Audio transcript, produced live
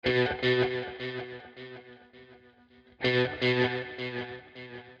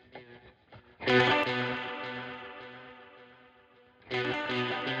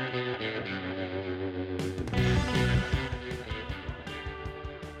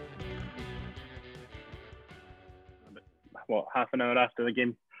half an hour after the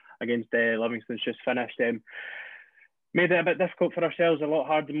game against Livingston's just finished. Made it a bit difficult for ourselves, a lot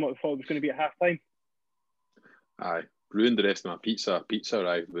harder than what we thought it was going to be at half time. Aye, ruined the rest of my pizza. Pizza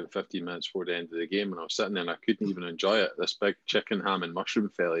arrived about 15 minutes before the end of the game, and I was sitting there and I couldn't even enjoy it. This big chicken, ham and mushroom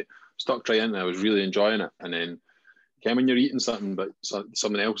felly stuck right in, and I was really enjoying it. And then when you're eating something but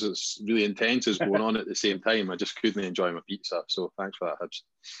something else that's really intense is going on at the same time, I just couldn't enjoy my pizza. So thanks for that, Hibs.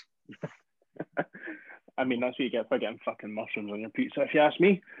 I mean, that's what you get for getting fucking mushrooms on your pizza, if you ask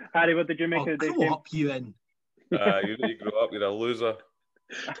me. Harry, what did you make of the game? Up you in. You need to grow up, you're a loser.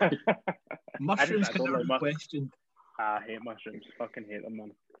 Mushrooms can never be questioned. I hate mushrooms. Fucking hate them,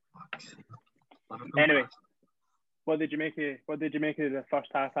 man. Anyway, what did you make of the first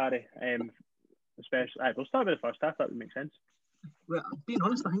half, Harry? Especially, we'll start with the first half. That would make sense. Well, being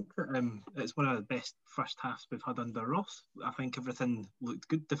honest, I think that it's one of the best first halves we've had under Ross. I think everything looked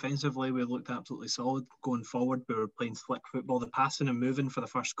good defensively. We looked absolutely solid going forward. We were playing slick football. The passing and moving for the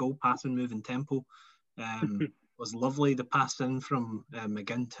first goal, passing, moving tempo, was lovely. The pass in from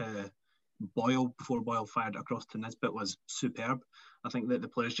McGinn to Boyle before Boyle fired across to Nisbet was superb. I think that the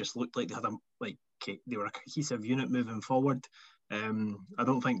players just looked like they were a cohesive unit moving forward. I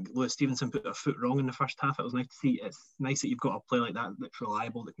don't think Lewis Stevenson put a foot wrong in the first half. It was nice to see. It's nice that you've got a player like that that's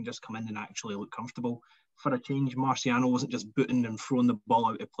reliable, that can just come in and actually look comfortable. For a change, Marciano wasn't just booting and throwing the ball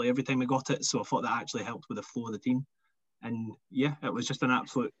out of play every time he got it, so I thought that actually helped with the flow of the team. And yeah, it was just an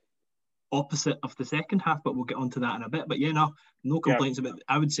absolute opposite of the second half, but we'll get onto that in a bit. But yeah, no complaints about it.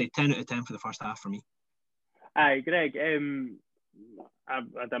 I would say 10 out of 10 for the first half for me. Aye, Greg,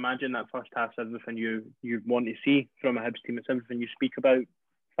 I'd imagine that first half's everything you want to see from a Hibs team. It's everything you speak about: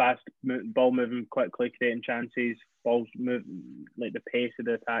 fast ball moving quickly, creating chances, balls move, like the pace of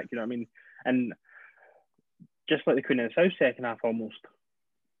the attack. You know what I mean? And just like the Queen of the South second half, almost.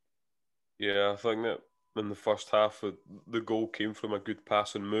 Yeah, I think that in the first half, the goal came from a good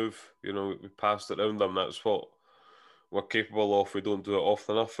pass and move. You know, we passed it around them. That's what we're capable of. We don't do it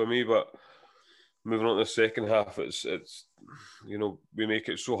often enough for me, but moving on to the second half, it's you know, we make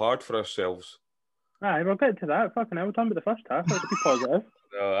it so hard for ourselves. Aye, we'll get to that. Fucking hell, we're talking about the first half. Let's be positive.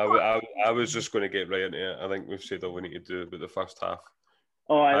 No, I was just going to get right into it. I think we've said all we need to do about the first half.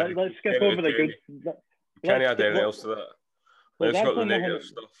 Oh, let's skip over the good. Can't add anything else to that. Let's got the negative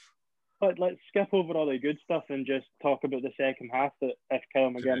stuff. But let's skip over all the good stuff and just talk about the second half. That if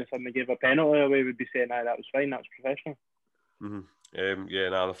Callum McGinn suddenly gave a penalty away, we'd be saying, "Aye, that was fine. That was professional."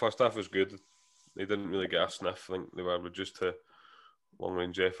 The first half was good. They didn't really get a sniff. I think they were reduced to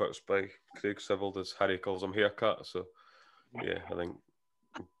long-range efforts by Craig Sibbald, as Harry calls him, haircut. So, yeah, I think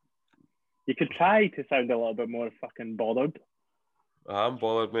you could try to sound a little bit more fucking bothered. I'm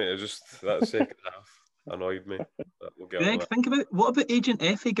bothered, mate. It's just that second half annoyed me. We'll Greg, think about what about Agent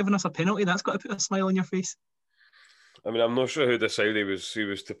Effie giving us a penalty? That's got to put a smile on your face. I mean, I'm not sure who decided he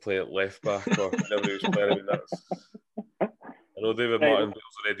was to play at left back or whatever he was playing. I mean, I know David Martin's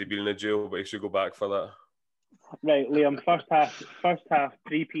already been in the jail, but he should go back for that. Right, Liam. First half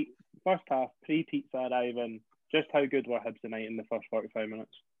pre-pizza arriving. Just how good were Hibs tonight in the first 45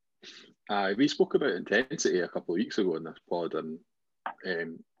 minutes? We spoke about intensity a couple of weeks ago in this pod, and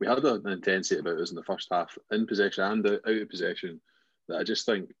we had an intensity about us in the first half, in possession and out of possession, that I just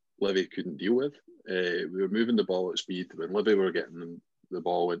think Livy couldn't deal with. We were moving the ball at speed. When Livy were getting the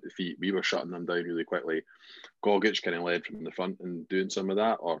ball into feet, we were shutting them down really quickly. Gogic kind of led from the front and doing some of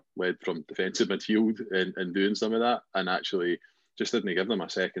that, or led from defensive midfield and doing some of that, and actually just didn't give them a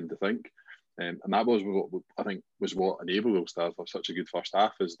second to think. And that was what I think was what enabled us to have such a good first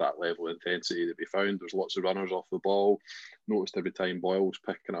half, is that level of intensity that we found. There's lots of runners off the ball. Noticed every time Boyle was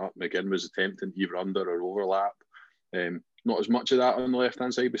picking it up, McGinn was attempting either under or overlap. Not as much of that on the left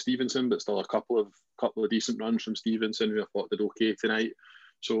hand side with Stevenson, but still a couple of decent runs from Stevenson, who I thought did okay tonight.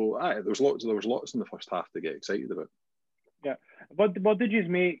 So there was lots in the first half to get excited about. Yeah, what did you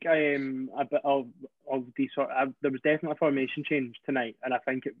make a bit of the sort of, there was definitely a formation change tonight, and I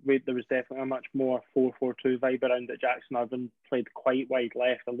think there was definitely a much more 4-4-2 vibe around it. Jackson Irvine played quite wide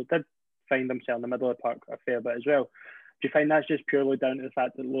left, and they did find himself in the middle of the park a fair bit as well. Do you find that's just purely down to the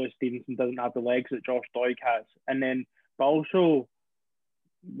fact that Lewis Stevenson doesn't have the legs that Josh Doig has? And then, but also,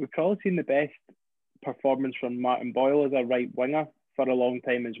 we've probably seen the best performance from Martin Boyle as a right winger for a long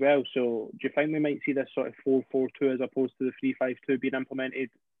time as well. So do you think we might see this sort of 4-4-2 as opposed to the 3-5-2 being implemented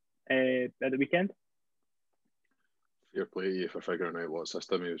at the weekend? Fair play to you for figuring out what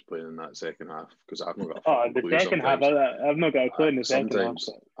system he was playing in that second half, because I've not got a clue. The second half, I've not got a clue in the second half.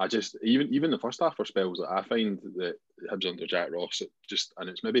 I just, even the first half for spells, that I find that Hibs under Jack Ross, and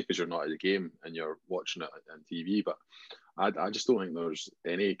it's maybe because you're not at the game and you're watching it on TV, but I just don't think there's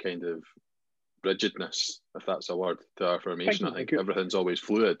any kind of rigidness, if that's a word, to our formation. I think like everything's always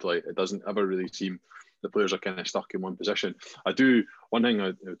fluid. Like, it doesn't ever really seem the players are kind of stuck in one position. One thing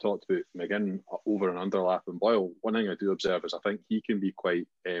I talked about McGinn over and underlap and Boyle, one thing I do observe is I think he can be quite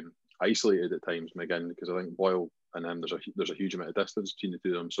isolated at times, McGinn, because I think Boyle and him, there's a huge amount of distance between the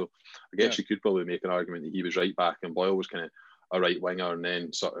two of them. So I guess you could probably make an argument that he was right back and Boyle was kind of a right winger, and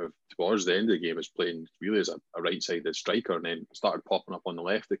then sort of towards the end of the game was playing really as a right-sided striker, and then started popping up on the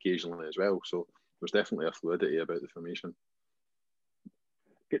left occasionally as well. So there's definitely a fluidity about the formation.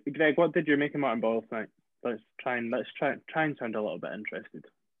 Greg, what did you make of Martin Boyle tonight? Let's try and sound a little bit interested.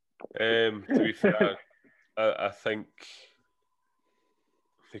 To be fair, I think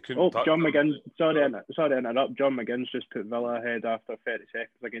they couldn't. John McGinn. Sorry to interrupt. John McGinn's just put Villa ahead after 30 seconds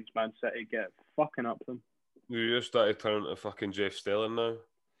against Man City. Get fucking up them. You just started turning to fucking Jeff Stelling now.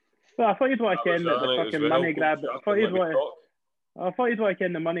 Well, I thought you'd want to ken that the fucking money grab. I thought you'd want to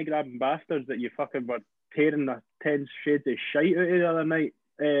ken the money grabbing bastards that you fucking were tearing the 10 shades of shite out of the other night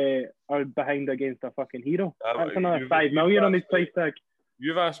are behind against a fucking hero. That's another 5 million on his price tag.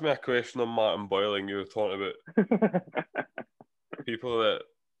 You've asked me a question on Martin Boyle, and you were talking about people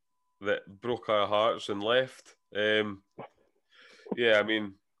that broke our hearts and left. Yeah, I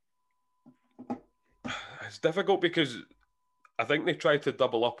mean, it's difficult because I think they tried to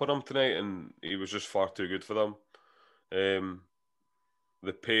double up on him tonight, and he was just far too good for them.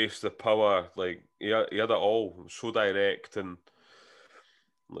 The pace, the power, like he had it all. So direct, and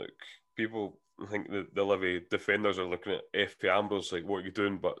look, people think the Livy defenders are looking at F.P. Ambrose like, what are you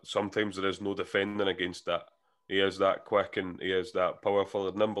doing? But sometimes there is no defending against that. He is that quick and he is that powerful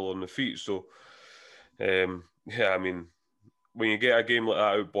and nimble on the feet. So, yeah, I mean, when you get a game like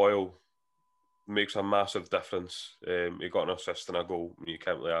that out, Boyle makes a massive difference. He got an assist and a goal. You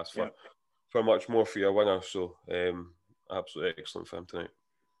can't really ask for much more for your winger. So, absolutely excellent for him tonight.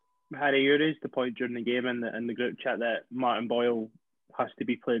 Harry, you raised the point during the game in the group chat that Martin Boyle has to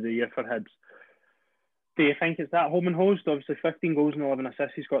be player of the year for Hibs. Do you think it's that home and hosed? Obviously, 15 goals and 11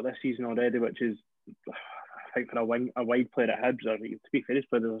 assists he's got this season already, which is, I think, for a wide player at Hibs, or to be fair, he's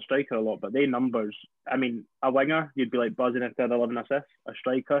played as a striker a lot, but they numbers, I mean, a winger, you'd be like buzzing if they had 11 assists. A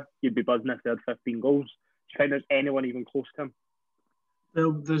striker, you'd be buzzing if they had 15 goals. Do you think there's anyone even close to him?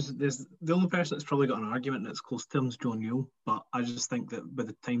 Well, there's the only person that's probably got an argument that's close to him is John Newell, but I just think that by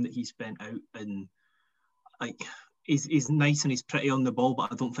the time that he spent out, and like he's nice and he's pretty on the ball,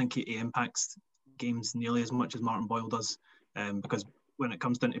 but I don't think he impacts games nearly as much as Martin Boyle does, because when it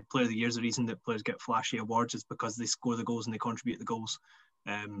comes down to player of the year, the reason that players get flashy awards is because they score the goals and they contribute the goals.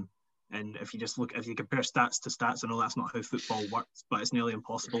 And if you compare stats to stats, I know that's not how football works, but it's nearly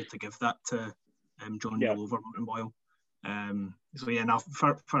impossible to give that to John Newell over Martin Boyle. So yeah, now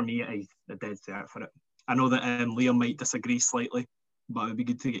for me, it's a dead cert for it. I know that Liam might disagree slightly, but it would be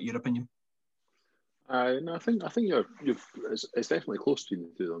good to get your opinion. No, I think it's definitely close between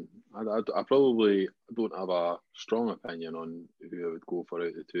the two of them. I probably don't have a strong opinion on who I would go for out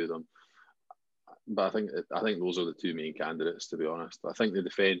of the two of them, but I think those are the two main candidates, to be honest. I think the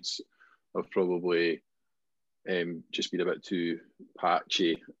defence have probably just been a bit too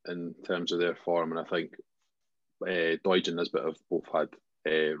patchy in terms of their form, and I think Doidge and Nisbet have both had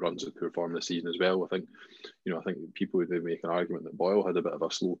runs of poor form this season as well. I think people would make an argument that Boyle had a bit of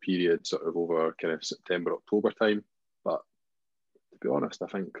a slow period sort of over kind of September, October time. But to be honest, I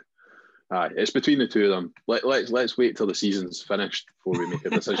think it's between the two of them. Let's wait till the season's finished before we make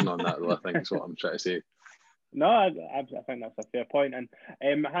a decision on that, though, I think is what I'm trying to say. No, I think that's a fair point.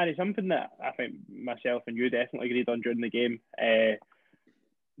 And Harry, something that I think myself and you definitely agreed on during the game,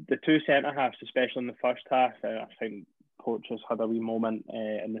 the two centre-halves, especially in the first half, I think Coaches had a wee moment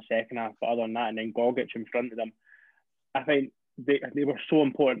in the second half, but other than that, and then Gogic in front of them, I think they were so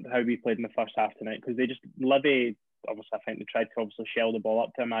important to how we played in the first half tonight, because Livy, obviously, I think they tried to obviously shell the ball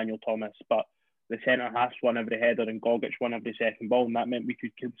up to Emmanuel Thomas, but the centre-halves won every header and Gogic won every second ball, and that meant we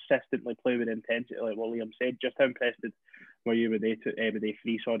could consistently play with intensity, like what Liam said. Just how impressed were you with day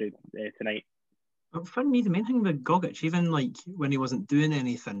three tonight? For me, the main thing with Gogic, even like when he wasn't doing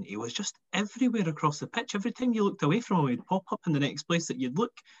anything, he was just everywhere across the pitch. Every time you looked away from him, he'd pop up in the next place that you'd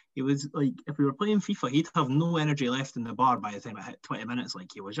look. He was like, if we were playing FIFA, he'd have no energy left in the bar by the time it hit 20 minutes. Like,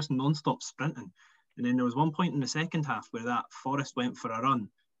 he was just non-stop sprinting. And then there was one point in the second half where that Forrest went for a run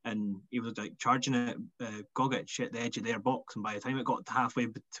and he was like charging at Gogic at the edge of their box. And by the time it got halfway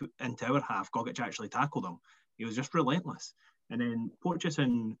into our half, Gogic actually tackled him. He was just relentless. And then Porteous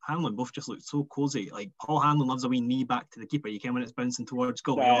and Hanlon both just looked so cosy. Like, Paul Hanlon loves a wee knee back to the keeper. You can when it's bouncing towards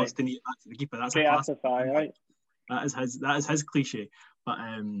goal. He loves to knee it back to the keeper. That's a classic. Right? That is his cliche. But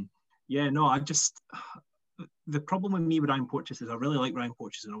yeah, no, the problem with me with Ryan Porteous is I really like Ryan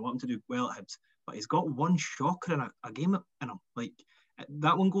Porteous and I want him to do well at Hibs, but he's got one shocker in a game in him. Like,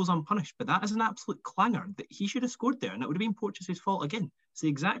 that one goes unpunished, but that is an absolute clanger that he should have scored there, and it would have been Porteous' fault again. It's the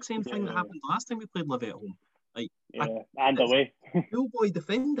exact same thing that happened last time we played Livy at home. Like, and away. Schoolboy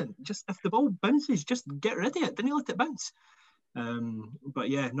defending. Just if the ball bounces, just get rid of it. Didn't let it bounce. But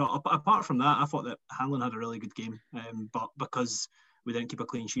yeah, no. Apart from that, I thought that Hanlon had a really good game. But because we didn't keep a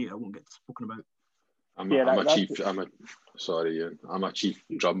clean sheet, I won't get spoken about. I'm a chief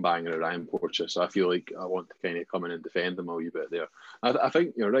drum banger at Ryan Porteous, so I feel like I want to kind of come in and defend him a wee bit there. I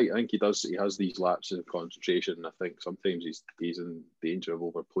think you're right. I think he does. He has these lapses of concentration. I think sometimes he's in danger of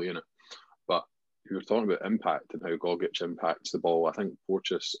overplaying it. But we were talking about impact and how Gogic impacts the ball. I think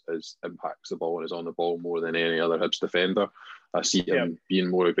Porteous impacts the ball and is on the ball more than any other Hibs defender. I see him being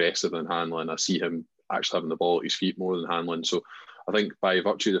more aggressive than Hanlon. I see him actually having the ball at his feet more than Hanlon. So I think by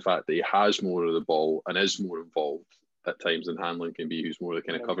virtue of the fact that he has more of the ball and is more involved at times than Hanlon can be, who's more the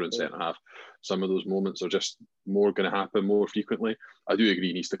kind of covering centre half, some of those moments are just more going to happen more frequently. I do agree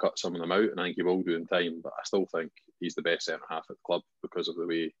he needs to cut some of them out, and I think he will do in time, but I still think he's the best centre half at the club because of the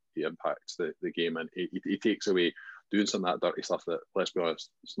way he impacts the game, and he takes away doing some of that dirty stuff that, let's be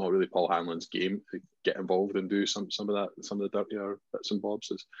honest, it's not really Paul Hanlon's game to get involved and do some of the dirtier bits and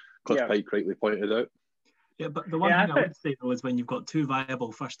bobs, as Cliff Pike rightly pointed out. Yeah, but the one thing I would say though is when you've got two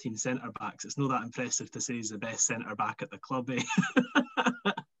viable first team centre backs, it's not that impressive to say he's the best centre back at the club, eh?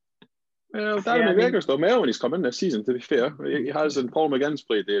 Well, Darren McGregor's done well when he's come in this season, to be fair. He has, and Paul McGinn's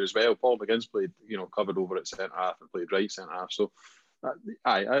played there as well. Paul McGinn's played, covered over at centre half and played right centre half. So,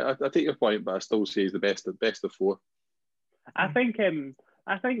 I take your point, but I still say he's the best of four. I think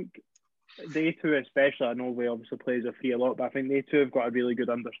they two especially, I know we obviously play as a three a lot, but I think they two have got a really good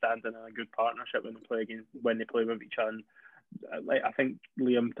understanding and a good partnership when they play with each other. Like, I think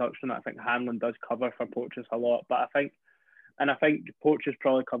Liam touched on it. I think Hanlon does cover for Porteous a lot, but I think Porteous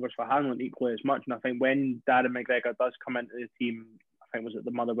probably covers for Hanlon equally as much. And I think when Darren McGregor does come into the team, I think it was at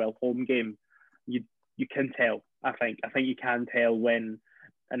the Motherwell home game, you can tell. I think you can tell when,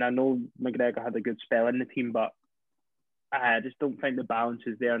 and I know McGregor had a good spell in the team, but I just don't think the balance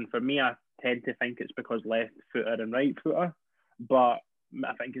is there. And for me, I tend to think it's because left footer and right footer, but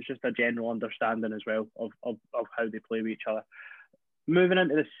I think it's just a general understanding as well of how they play with each other. Moving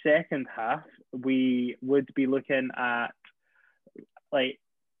into the second half, we would be looking at, like,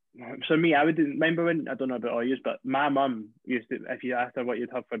 so me, I would remember when, I don't know about all you, but my mum used to, if you asked her what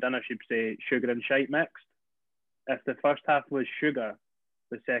you'd have for dinner, she'd say sugar and shite mixed. If the first half was sugar,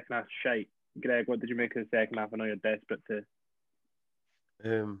 the second half shite. Greg, what did you make of the second half? I know you're desperate to.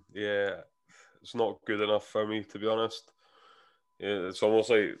 Yeah, it's not good enough for me, to be honest. Yeah, it's almost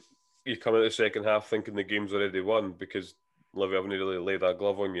like you come into the second half thinking the game's already won because Livy haven't really laid that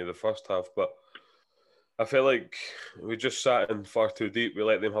glove on you the first half. But I feel like we just sat in far too deep. We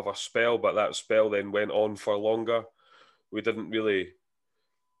let them have a spell, but that spell then went on for longer. I didn't feel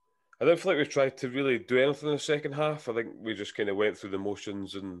like we tried to really do anything in the second half. I think we just kind of went through the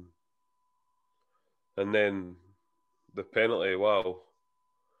motions and then the penalty, wow.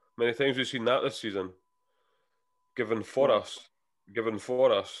 Many times we've seen that this season. Given for us,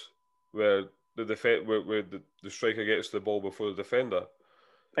 where the striker gets the ball before the defender.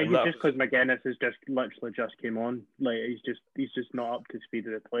 I think it's just because McGuinness has just literally just came on. Like, he's just not up to speed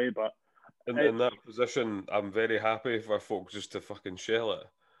of the play. But in that position, I'm very happy for folks just to fucking shell it.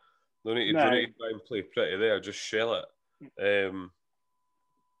 Don't need to try and play pretty there. Just shell it.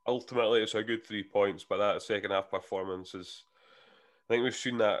 Ultimately, it's a good 3 points, but that second half performance is. I think we've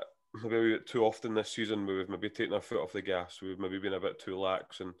seen that maybe a bit too often this season. Where we've maybe taken our foot off the gas. We've maybe been a bit too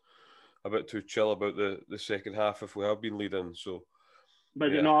lax and a bit too chill about the second half if we have been leading. So, but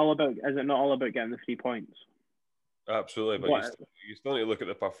is it not all about getting the 3 points? Absolutely, but you still need to look at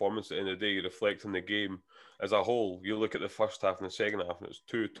the performance at the end of the day. You reflect on the game as a whole. You look at the first half and the second half, and it's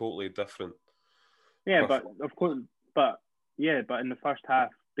two totally different. Yeah, but of course, but in the first half,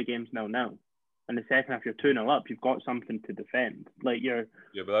 the game's 0-0. In the second half, you're 2-0 up. You've got something to defend. Like but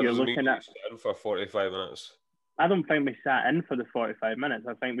that doesn't mean you sit in for 45 minutes. I don't think we sat in for the 45 minutes.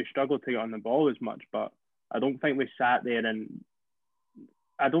 I think we struggled to get on the ball as much, but I don't think we sat there and.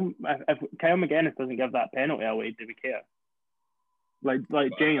 If Kyle McGuinness doesn't give that penalty away, do we care? Like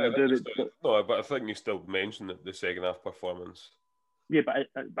Jane, no, but I think you still mentioned the second half performance. Yeah, but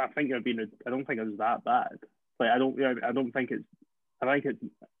I think you're being. I don't think it was that bad. Like I don't think it's. I think it's.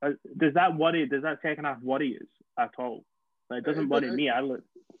 Does that second half worry you at all? Like, it doesn't worry me.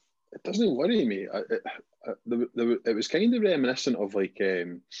 It doesn't worry me. It was kind of reminiscent of like.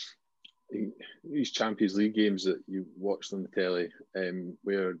 these Champions League games that you watch on the telly,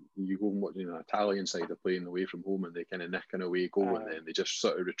 where you go and watch an Italian side are playing away from home and they kind of nick an away goal and then they just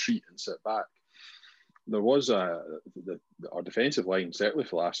sort of retreat and sit back. There was our defensive line, certainly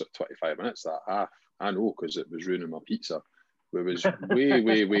for the last 25 minutes, that half, I know because it was ruining my pizza, where it was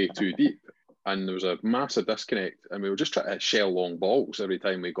way too deep. And there was a massive disconnect, and we were just trying to shell long balls every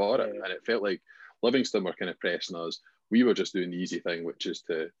time we got it. And it felt like Livingston were kind of pressing us. We were just doing the easy thing, which is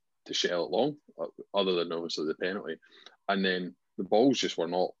to shell it long, other than obviously the penalty. And then the balls just were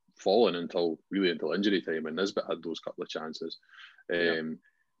not falling until injury time, and Nisbet had those couple of chances. The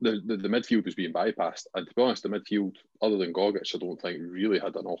midfield was being bypassed, and to be honest, the midfield, other than Gogic, I don't think really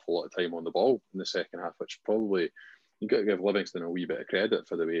had an awful lot of time on the ball in the second half, which probably, you've got to give Livingston a wee bit of credit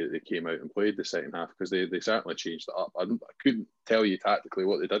for the way that they came out and played the second half, because they certainly changed it up. I couldn't tell you tactically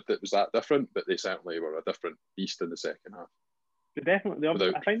what they did that was that different, but they certainly were a different beast in the second half. But definitely, I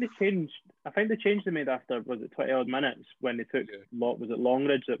think they changed the made after, was it 20 odd minutes when they took was it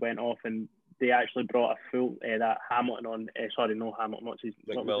Longridge that went off, and they actually brought a full that Hamilton on. Sorry, no Hamilton. What's his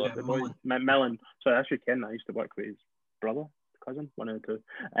Millen. Millen. Sorry, that's your Ken. I used to work with his brother, cousin, one of the two,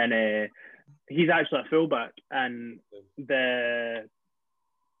 and he's actually a fullback, and then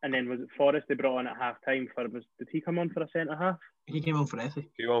was it Forrest they brought on at half time for? Did he come on for a centre half? He came on for Effie.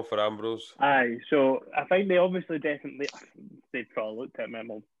 He came on for Ambrose. Aye, so I think they obviously definitely they probably looked at me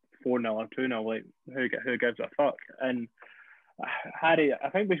 4-0 or 2-0, like who gives a fuck. And Harry, I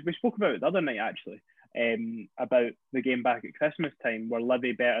think we spoke about it the other night actually, about the game back at Christmas time, were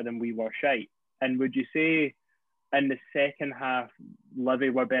Livy better than we were shite? And would you say in the second half Livy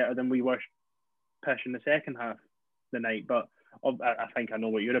were better than we were pish in the second half the night? But I think I know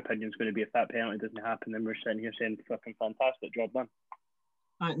what your opinion is going to be. If that penalty doesn't happen, then we're sitting here saying fucking fantastic job done.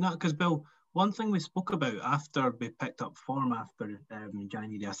 No, because Bill, one thing we spoke about after we picked up form after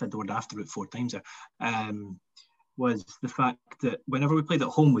January, I said the word after about 4 times there, was the fact that whenever we played at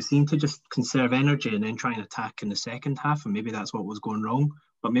home, we seemed to just conserve energy and then try and attack in the second half, and maybe that's what was going wrong.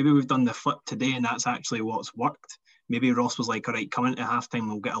 But maybe we've done the flip today, and that's actually what's worked. Maybe Ross was like, all right, come into halftime,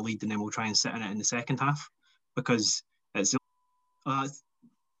 we'll get a lead, and then we'll try and sit in it in the second half, because it's well,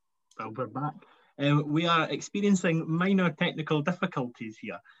 we're back. We are experiencing minor technical difficulties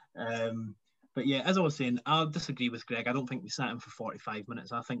here. But yeah, as I was saying, I'll disagree with Greg. I don't think we sat in for 45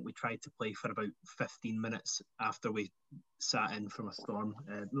 minutes. I think we tried to play for about 15 minutes after we sat in from a storm.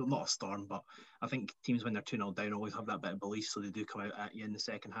 Not a storm, but I think teams, when they're 2-0 down, always have that bit of belief, so they do come out at you in the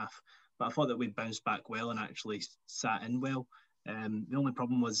second half. But I thought that we bounced back well and actually sat in well. The only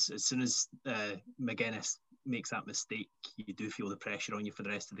problem was, as soon as McGuinness makes that mistake, you do feel the pressure on you for the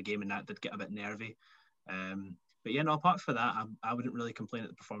rest of the game, and that did get a bit nervy. But yeah, no, apart from that, I wouldn't really complain at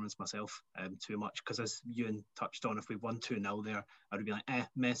the performance myself too much, because as Ewan touched on, if we won 2-0 there, I would be like,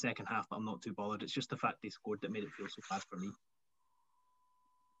 meh, second half, but I'm not too bothered. It's just the fact they scored that made it feel so bad for me.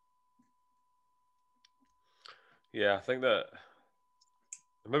 Yeah, I think that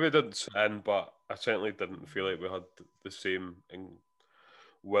maybe it didn't end, but I certainly didn't feel like we had the same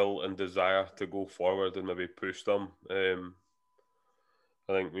will and desire to go forward and maybe push them. I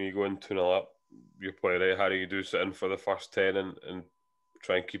think when you go in 2-0 up, you're playing right, Harry, you do sit in for the first 10 and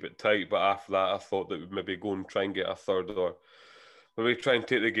try and keep it tight. But after that, I thought that we'd maybe go and try and get a third, or maybe try and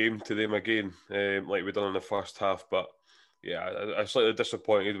take the game to them again, like we done in the first half. But yeah, I was slightly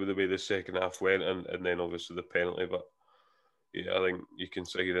disappointed with the way the second half went, and then obviously the penalty. But yeah, I think you can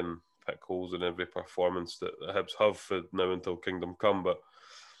say and pick holes in every performance that the Hibs have for now until Kingdom Come. But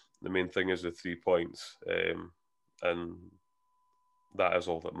the main thing is the 3 points, and that is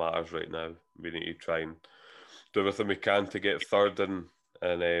all that matters right now. We need to try and do everything we can to get third, and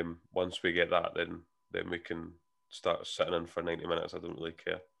once we get that, then we can start sitting in for 90 minutes. I don't really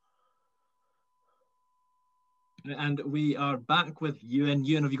care. And we are back with Ewan.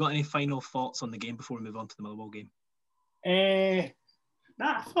 Ewan, have you got any final thoughts on the game before we move on to the Millwall game?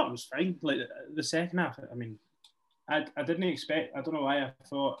 Nah, I thought it was fine. Like the second half, I mean, I didn't expect. I don't know why I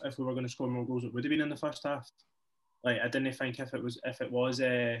thought if we were going to score more goals, it would have been in the first half. Like I didn't think if it was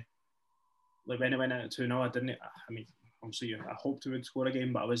like when it went out at 2-0, I didn't. I mean, obviously I hoped we would score a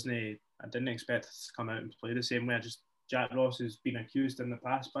game, but I didn't expect us to come out and play the same way. Jack Ross has been accused in the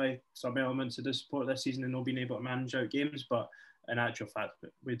past by some elements of the support this season and not being able to manage out games, but in actual fact,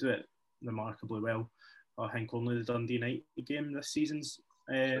 we do it remarkably well. I think only the Dundee United game this season's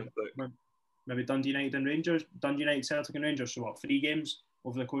maybe Dundee United and Rangers, Dundee United, Celtic and Rangers. So 3 games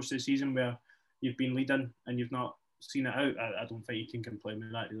over the course of the season where you've been leading and you've not seen it out. I don't think you can complain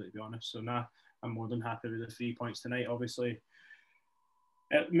with that, really, to be honest. So I'm more than happy with the 3 points tonight. Obviously,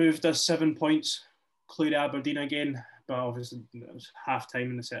 it moved us 7 points, clear Aberdeen again, but obviously it was half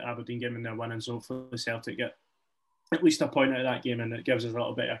time in the Aberdeen game and they're winning, so hopefully Celtic get at least a point out of that game, and it gives us a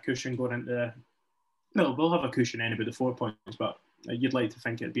little bit of a cushion going into well, we'll have a cushion anyway, the 4 points, but you'd like to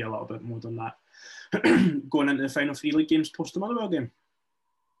think it'd be a little bit more than that going into the final 3 league games post the Motherwell game.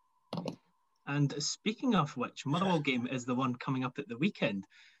 And speaking of which, Motherwell game is the one coming up at the weekend.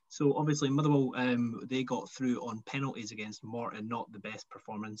 So obviously Motherwell, they got through on penalties against Morton, not the best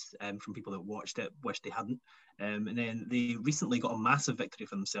performance from people that watched it, wish they hadn't. And then they recently got a massive victory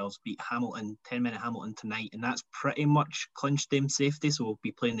for themselves, beat Hamilton, 10-minute Hamilton tonight, and that's pretty much clinched them safety, so we'll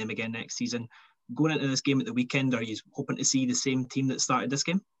be playing them again next season. Going into this game at the weekend, are you hoping to see the same team that started this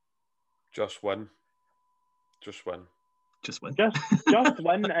game? Just win. Just win. Just win.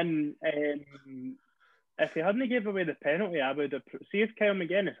 And if he hadn't gave away the penalty, I would have... See if Kyle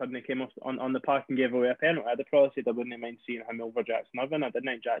McGuinness hadn't came off on the park and gave away a penalty, I'd have probably said I wouldn't mind seeing him over Jackson Irvine. I didn't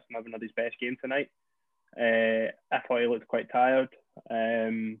think Jackson Irvine had his best game tonight. I thought he looked quite tired.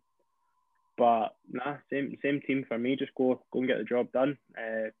 But nah, same team for me. Just go and get the job done.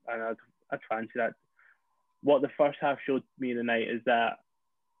 And I'd fancy that. What the first half showed me tonight is that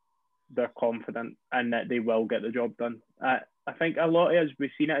they're confident and that they will get the job done. I think a lot of us, we've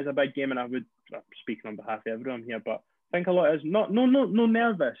seen it as a big game, and I'm speaking on behalf of everyone here, but I think a lot of us, no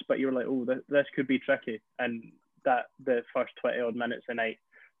nervous, but you're like, oh, this could be tricky. And that the first 20 odd minutes a night,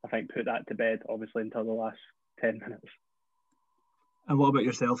 I think, put that to bed, obviously, until the last 10 minutes. And what about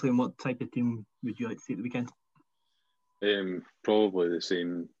yourself, and what type of team would you like to see at the weekend? Probably the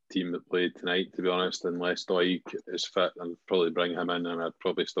same team that played tonight, to be honest, unless Doig is fit. I'd probably bring him in, and I'd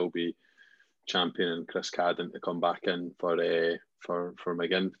probably still be championing Chris Cadden to come back in for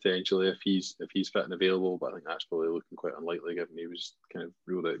McGinn potentially if he's fit and available. But I think that's probably looking quite unlikely, given he was kind of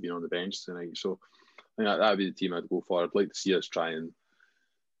ruled out being on the bench tonight. So I think that would be the team I'd go for. I'd like to see us try and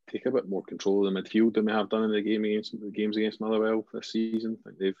take a bit more control of the midfield than we have done in the games against Motherwell this season.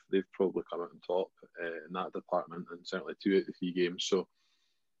 I think they've probably come out on top in that department, and certainly 2 out of the 3 games. So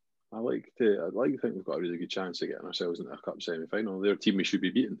I'd like to think we've got a really good chance of getting ourselves into a cup semi-final. They're a team we should be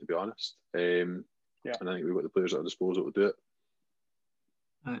beating, to be honest. And I think we've got the players at our disposal to do it.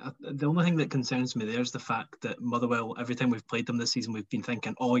 The only thing that concerns me there is the fact that Motherwell, every time we've played them this season, we've been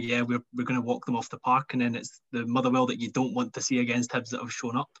thinking, oh yeah, we're going to walk them off the park, and then it's the Motherwell that you don't want to see against Hibs that have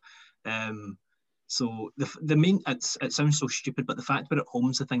shown up. So the main, it sounds so stupid, but the fact we're at home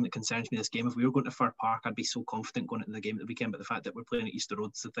is the thing that concerns me this game. If we were going to Fir Park, I'd be so confident going into the game at the weekend, but the fact that we're playing at Easter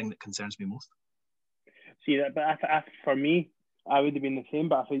Road is the thing that concerns me most. See, that, but for me, I would have been the same,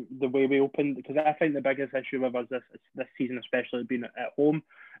 but I think the way we opened, because I think the biggest issue with us this season, especially being at home,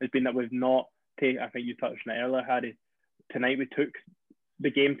 has been that we've not taken, I think you touched on it earlier, Harry, tonight we took the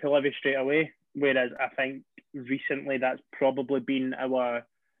game to Livy straight away, whereas I think recently that's probably been our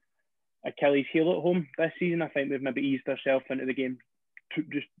Achilles heel at home this season. I think we've maybe eased ourselves into the game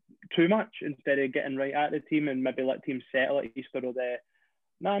just too much instead of getting right at the team and maybe let teams settle at Easter Road.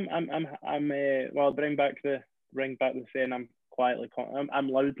 Well, bring back the saying. I'm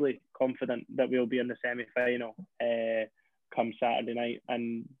loudly confident that we'll be in the semi-final come Saturday night,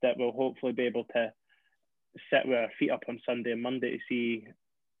 and that we'll hopefully be able to sit with our feet up on Sunday and Monday to see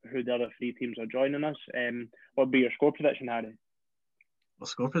who the other 3 teams are joining us. What would be your score prediction, Harry? Well,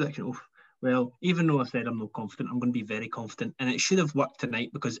 score prediction? Well, even though I said I'm not confident, I'm going to be very confident. And it should have worked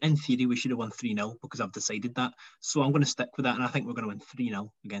tonight, because in theory we should have won 3-0, because I've decided that. So I'm going to stick with that, and I think we're going to win 3-0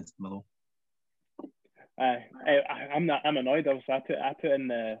 against Motherwell. I'm annoyed. Obviously, I put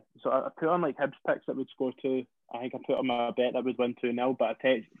on like Hibs picks that would score 2. I think I put on my bet that would win 2-0. But I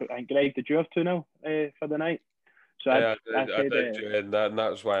think Greg, did you have 2-0 for the night? So yeah, I did, and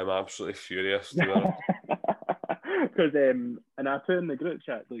that's why I'm absolutely furious, to be honest. Because and I put in the group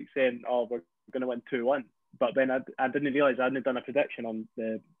chat like saying, "Oh, we're going to win 2-1," but then I didn't realise I hadn't done a prediction on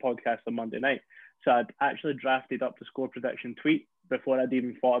the podcast on Monday night, so I'd actually drafted up the score prediction tweet before I'd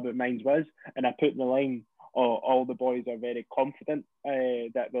even thought about mine's was, and I put in the line, "Oh, all the boys are very confident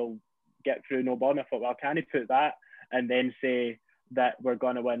that we'll get through no bother." I thought, well, can I put that and then say that we're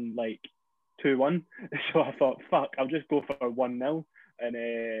going to win like 2-1? So I thought, fuck, I'll just go for 1-0, and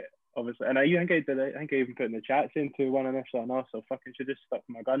obviously, and I think I did it. I think I even put in the chat saying 2-1 initially. I know, so fucking should just stuck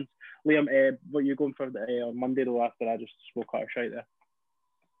to my guns. Liam, what are you going for on Monday though? After I just spoke out shite there.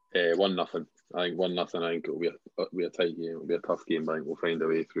 1-0. I think 1-0. I think it'll be a tight game. It'll be a tough game, but I think we'll find a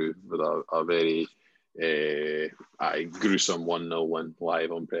way through with a very gruesome 1-0 win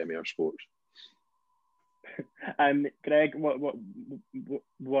live on Premier Sports. And Greg, what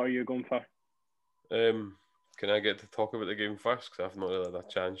are you going for? Can I get to talk about the game first? Because I've not really had a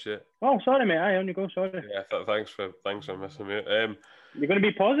chance yet. Oh, sorry, mate. I only go. Sorry. Yeah, thanks for missing me. You're going to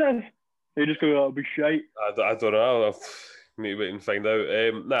be positive. They just go, "It'll be shite." I don't know. I'll need to wait and find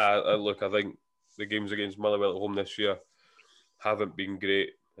out. Look, I think the games against Motherwell at home this year haven't been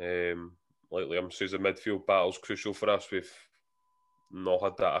great. Like Liam says, the midfield battle's crucial for us. We've not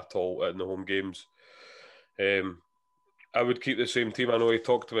had that at all in the home games. I would keep the same team. I know he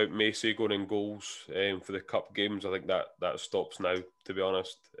talked about Macy going in goals for the cup games. I think that stops now, to be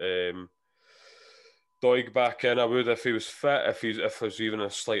honest. Doig back in, I would if he was fit. If there's even a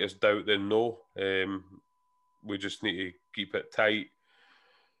slightest doubt, then no. We just need to keep it tight.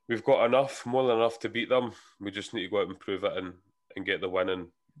 We've got enough, more than enough to beat them. We just need to go out and prove it and get the win, and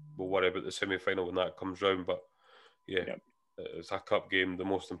we'll worry about the semi-final when that comes round. But yeah, yep. It's a cup game. The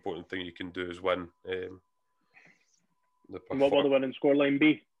most important thing you can do is win. What will the winning scoreline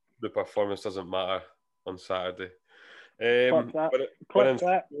be? The performance doesn't matter on Saturday. Clip that.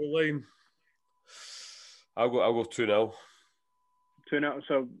 Scoreline, I'll go 2-0. 2-0.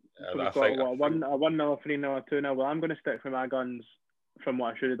 So we've got a 1-0, 3-0, a 2-0. Well, I'm going to stick for my guns from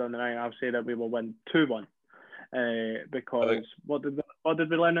what I should have done tonight. I'll say that we will win 2-1. Because what did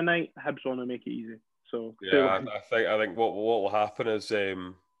we learn tonight? Hibs want to make it easy. So yeah, I think what will happen is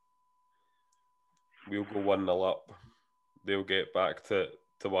we'll go 1-0 up. They'll get back to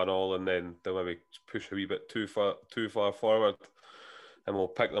 1-1, and then they'll maybe push a wee bit too far forward, and we'll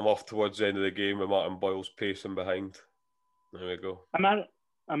pick them off towards the end of the game with Martin Boyle's pacing behind. There we go. Am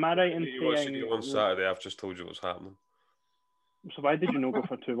I right in saying on Saturday? I've just told you what's happening. So why did you not go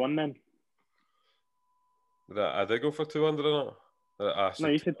for 2-1 then? I did go for 2-1, did I not? No,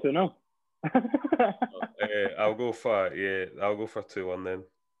 you said 2-0. I'll go for 2-1 then.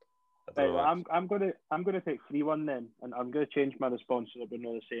 I'm gonna take 3-1 then, and I'm gonna change my response so that we're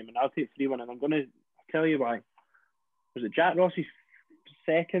not the same. And I'll take 3-1, and I'm gonna tell you why. Was it Jack Ross's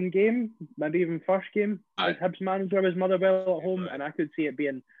second game, maybe even first game as Hibs manager was Motherwell at home, and I could see it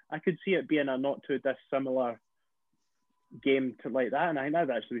being a not too dissimilar game to like that, and I think that'd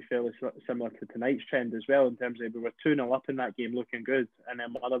actually be fairly similar to tonight's trend as well, in terms of we were 2-0 up in that game, looking good, and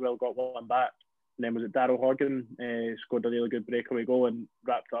then Motherwell got one back. And then was it Daryl Horgan scored a really good breakaway goal and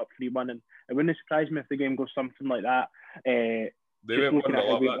wrapped up 3-1. And it wouldn't surprise me if the game goes something like that. They went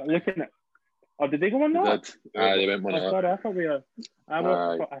 1-0 up. Oh, did they go 1-0 up? They went 1-0 up. Sorry, I thought we were. I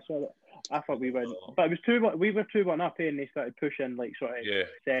thought we went, but it was we were 2-1 up, and they started pushing like sort of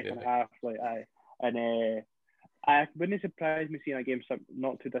second half, and I wouldn't surprise me seeing a game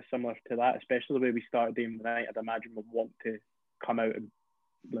not too dissimilar to that, especially the way we started the night. I'd imagine we'd want to come out and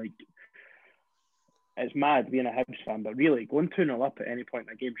like. It's mad being a Hibs fan, but really going 2-0 up at any point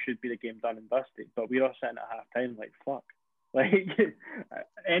in a game should be the game done and dusted. But we're all sitting at half time like, fuck. Like,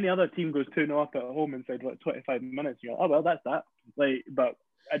 any other team goes 2-0 up at home inside like 25 minutes, you're like, oh, well, that's that. Like, but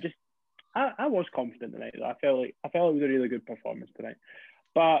I was confident tonight. I felt like it was a really good performance tonight.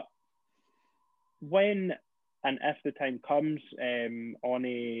 But when and if the time comes on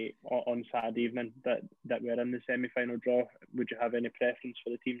Saturday evening that we're in the semi-final draw, would you have any preference for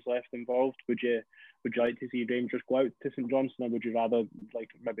the teams left involved? Would you like to see Rangers go out to St Johnstone, or would you rather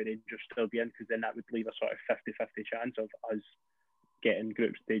like maybe Rangers still be in, because then that would leave a sort of 50-50 chance of us getting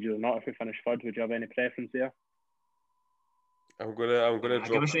group stages or not if we finish third? Would you have any preference there? I'm gonna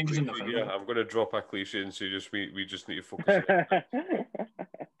drop a cliche and say we just need to focus on it.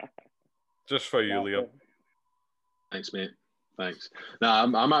 Just for you, Liam. Thanks, mate. Thanks.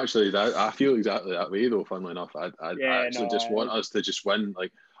 I'm actually. I feel exactly that way, though. Funnily enough, I just want us to just win.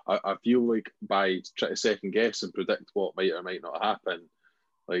 Like I feel like by trying to second guess and predict what might or might not happen,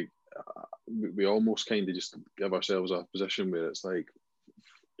 like we almost kind of just give ourselves a position where it's like,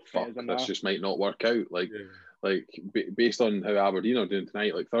 fuck, this just might not work out. Like based on how Aberdeen are doing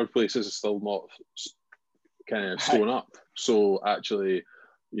tonight, like third place is still not kind of sewn up. So actually,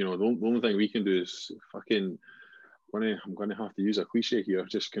 the only thing we can do is fucking. I'm going to have to use a cliche here.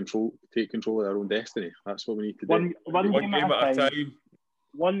 Just take control of our own destiny. That's what we need to do. One game at a time.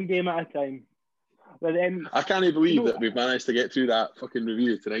 One game at a time. But I can't believe that we've managed to get through that fucking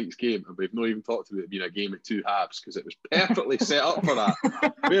review of tonight's game, and we've not even talked about it being a game of two halves, because it was perfectly set up for that.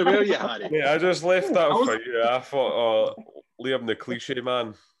 Where are you, Harry? Yeah, I just left that for you. I thought, Liam, the cliche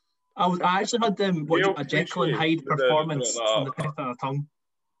man. I actually had a Jekyll and Hyde performance on the tip of the tongue.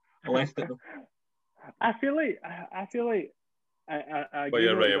 I left it though. I feel like. But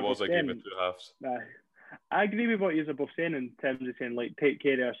you're right. It was a game of two halves. I agree with what you're both saying in terms of saying like take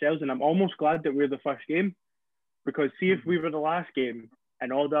care of ourselves, and I'm almost glad that we're the first game, because see if we were the last game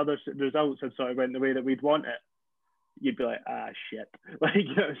and all the other results had sort of went the way that we'd want it, you'd be like shit. Like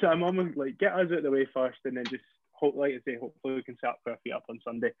so I'm almost like get us out of the way first, and then just like I say, hopefully we can set up our feet up on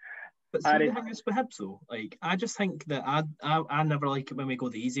Sunday. But see, the thing is with Hibs though, like I just think that I never like it when we go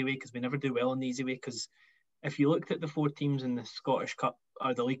the easy way, because we never do well on the easy way. Because if you looked at the 4 teams in the Scottish Cup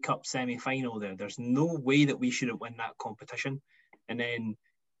or the League Cup semi-final, there's no way that we shouldn't win that competition. And then,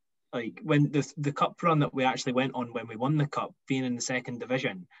 like when the cup run that we actually went on when we won the cup, being in the second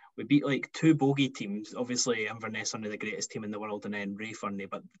division, we beat like 2 bogey teams. Obviously, Inverness are the greatest team in the world, and then Ray Furney,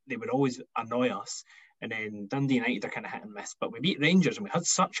 but they would always annoy us. And then Dundee United are kind of hit and miss, but we beat Rangers, and we had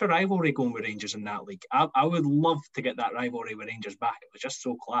such a rivalry going with Rangers in that league. I would love to get that rivalry with Rangers back. It was just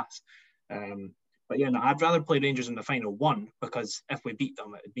so class. But yeah, no, I'd rather play Rangers in the final, 1, because if we beat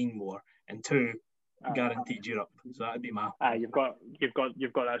them, it would mean more, and 2, guaranteed Europe. So that'd be my. You've got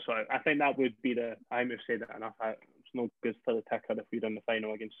that sort. I think that would be the. I think we've said that enough. It's no good for the ticker if we're in the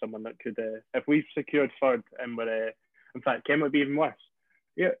final against someone that could. If we've secured third and we're, in fact, Ken would be even worse.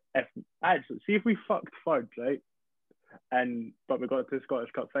 Yeah, if we fucked third, right, but we got to the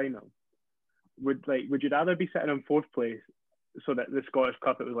Scottish Cup final, would you rather be sitting in 4th place so that the Scottish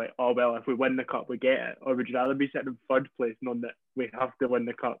Cup, it was like, oh well, if we win the cup we get it, or would you rather be sitting in 3rd place knowing that we have to win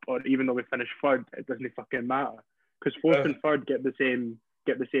the cup, or even though we finish 3rd, it doesn't fucking matter because 4th and 3rd get the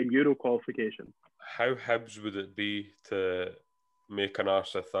same Euro qualification. How Hibs would it be to make an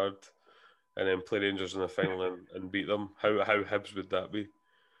arse a 3rd and then play Rangers in the final and beat them? How Hibs would that be?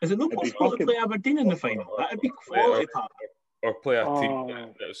 Is it not possible to play Aberdeen in the final? That'd be quality. Or play a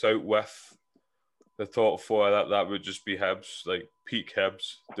team that's out with the top 4. That would just be Hibs, like peak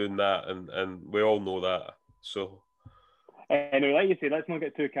Hibs doing that, and we all know that. So anyway, like you say, let's not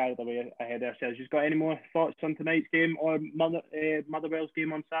get too carried away ahead of ourselves. You've got any more thoughts on tonight's game or Motherwell's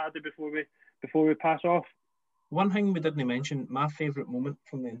game on Saturday before we pass off? One thing we didn't mention, my favourite moment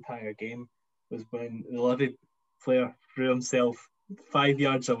from the entire game was when the Livy player threw himself 5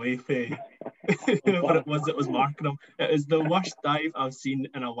 yards away from what it was that was marking him. It was the worst dive I've seen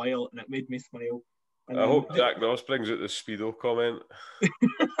in a while, and it made me smile. And I hope Jack Ross brings out the Speedo comment.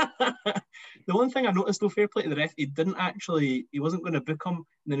 The one thing I noticed, though, fair play to the ref, he wasn't going to book him.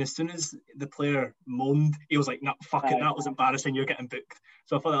 And then as soon as the player moaned, he was like, "No, fuck it, that was embarrassing, you're getting booked."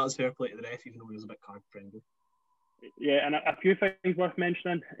 So I thought that was fair play to the ref, even though he was a bit card friendly. Yeah, and a few things worth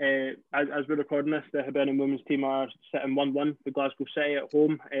mentioning. As we're recording this, the Hibernian women's team are sitting 1-1 with Glasgow City at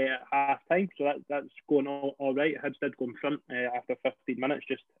home at half time, so that's going all right. Hibs did go in front after 15 minutes,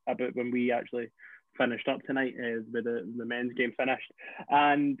 just about when we actually finished up tonight with the men's game finished.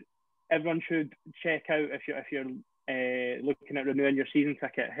 And everyone should check out, if you're looking at renewing your season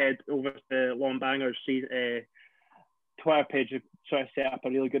ticket, head over to Long Bangers Twitter page. To sort of set up a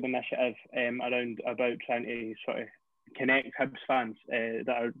really good initiative about trying to sort of connect Hibs fans that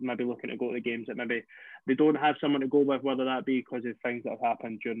are maybe looking to go to the games that maybe they don't have someone to go with, whether that be because of things that have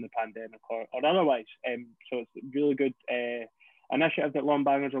happened during the pandemic or otherwise. So it's a really good initiative that Long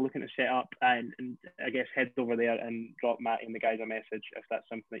Bangers are looking to set up, and I guess head over there and drop Matty and the guys a message if that's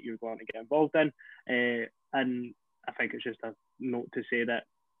something that you're going to get involved in. And I think it's just a note to say that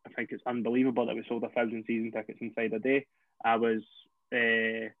I think it's unbelievable that we sold 1,000 season tickets inside a day. I was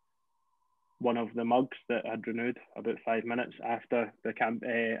one of the mugs that had renewed about 5 minutes after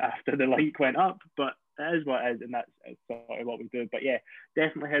the link went up, but it is what it is, and that's sort of what we do. But yeah,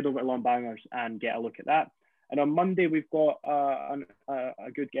 definitely head over to Long Bangers and get a look at that. And on Monday, we've got a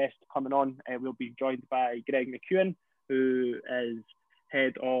good guest coming on. We'll be joined by Greg McEwen, who is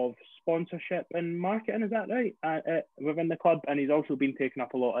head of sponsorship and marketing, is that right, within the club. And he's also been taking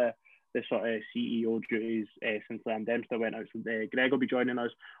up a lot of the sort of CEO duties since Liam Dempster went out. So Greg will be joining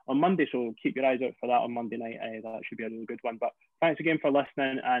us on Monday, so keep your eyes out for that on Monday night. That should be a really good one. But thanks again for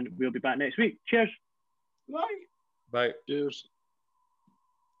listening, and we'll be back next week. Cheers. Bye. Bye. Cheers.